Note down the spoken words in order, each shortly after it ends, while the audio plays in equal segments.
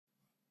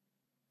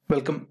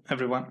Welcome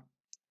everyone.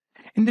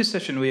 In this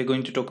session we are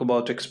going to talk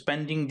about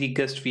expanding the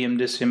guest VM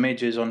disk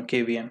images on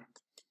KVM.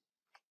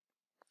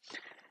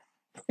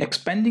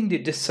 Expanding the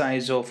disk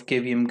size of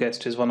KVM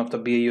guest is one of the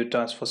BAU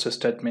tasks for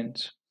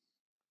sysadmins.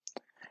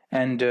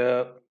 And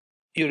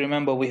you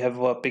remember we have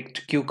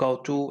picked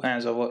qemu-2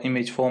 as our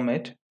image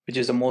format, which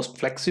is the most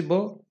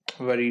flexible,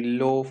 very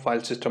low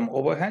file system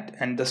overhead,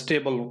 and the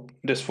stable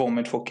disk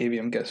format for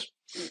KVM guest.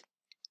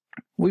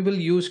 We will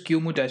use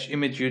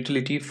qemu-img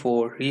utility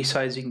for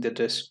resizing the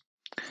disk.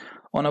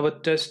 On our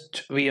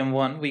test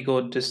VM1, we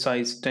got disk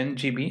size 10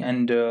 GB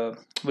and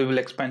we will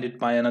expand it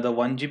by another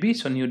 1 GB.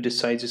 So new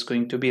disk size is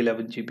going to be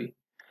 11 GB.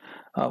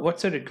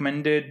 What's a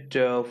recommended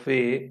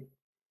way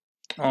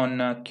on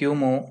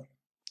qemu?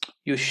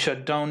 You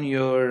shut down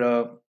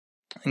your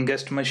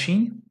guest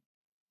machine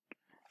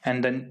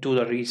and then do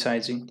the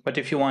resizing. But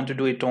if you want to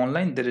do it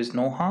online, there is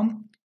no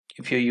harm.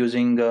 If you're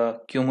using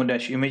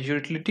qemu-img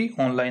utility,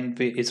 online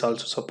way is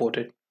also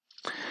supported.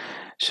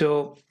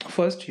 So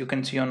first you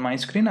can see on my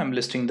screen, I'm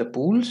listing the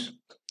pools.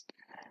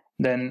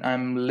 Then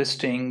I'm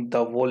listing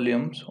the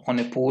volumes on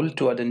a pool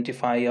to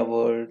identify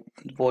our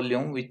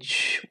volume,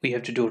 which we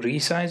have to do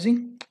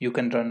resizing. You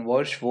can run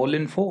virsh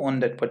vol-info on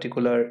that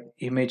particular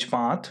image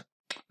path,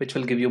 which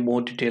will give you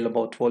more detail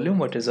about volume,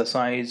 what is the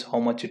size, how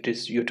much it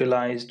is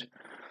utilized.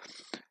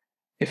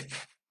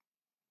 If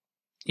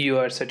you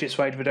are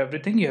satisfied with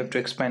everything, you have to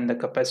expand the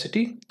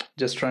capacity.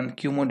 Just run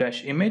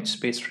qemu-img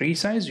space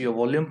resize your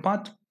volume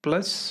path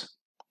plus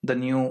the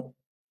new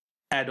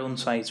add-on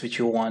size which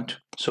you want.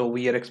 So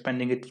we are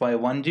expanding it by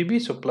 1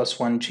 GB, so plus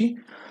 1 G.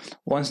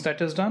 Once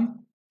that is done,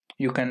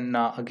 you can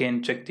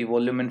again check the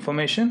volume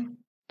information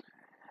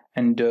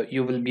and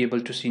you will be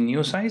able to see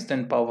new size,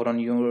 then power on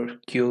your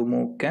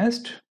qemu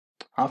guest.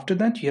 After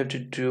that, you have to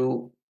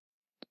do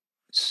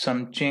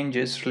some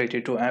changes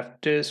related to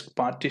fdisk,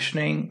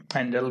 partitioning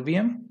and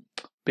LVM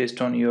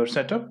based on your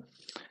setup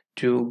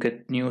to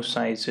get new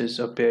sizes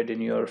appeared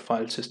in your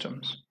file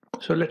systems.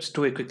 So let's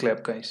do a quick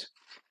lab, guys.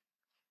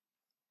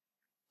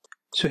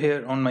 So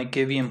here on my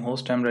KVM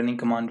host, I'm running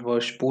command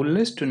virsh pool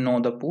list to know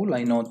the pool.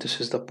 I know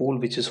this is the pool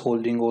which is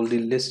holding all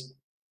the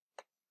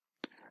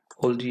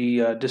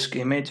disk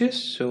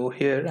images. So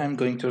here I'm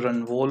going to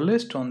run vol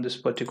list on this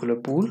particular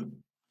pool.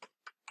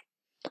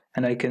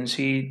 And I can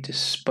see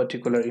this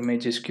particular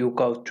image is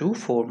qemu-2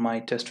 for my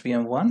test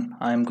VM1.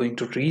 I'm going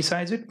to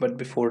resize it, but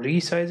before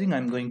resizing,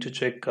 I'm going to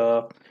check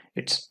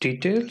its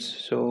details.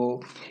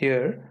 So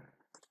here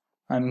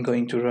I'm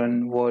going to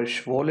run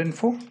virsh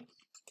vol-info.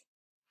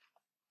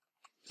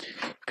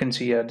 You can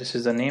see this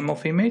is the name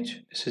of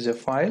image. This is a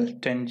file.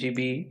 10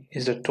 GB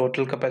is the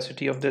total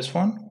capacity of this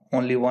one.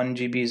 Only 1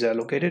 GB is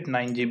allocated.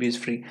 9 GB is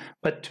free.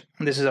 But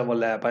this is our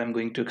lab. I'm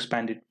going to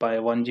expand it by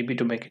 1 GB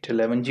to make it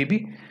 11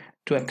 GB.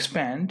 To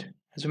expand,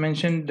 as I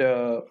mentioned,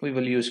 we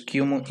will use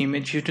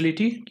qemu-img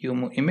utility.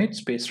 Qemu-img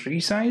space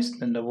resize,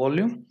 then the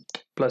volume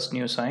plus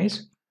new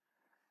size.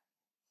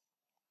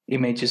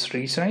 Image is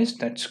resized.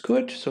 That's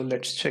good. So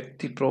let's check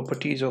the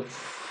properties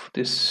of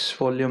this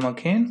volume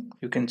again.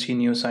 You can see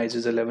new size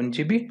is 11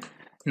 GB.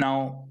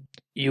 Now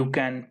you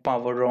can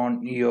power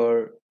on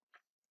your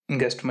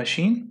guest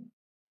machine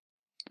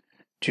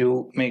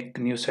to make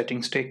new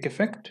settings take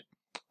effect.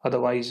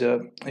 Otherwise,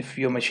 if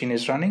your machine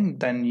is running,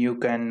 then you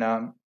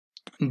can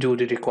do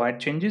the required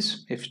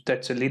changes. If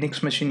that's a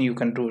Linux machine, you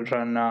can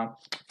run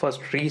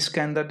first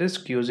rescan the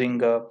disk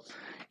using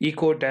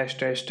echo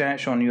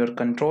 -- on your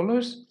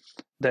controllers,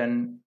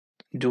 then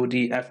do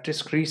the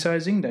fdisk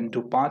resizing, then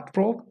do path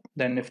probe.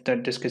 Then if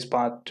that disk is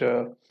part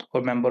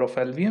or member of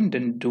LVM,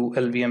 then do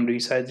LVM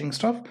resizing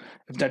stuff.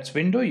 If that's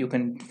window, you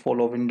can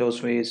follow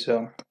Windows ways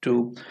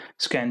to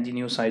scan the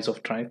new size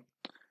of drive.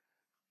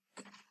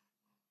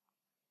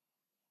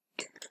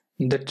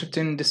 That's it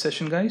in this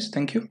session, guys.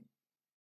 Thank you.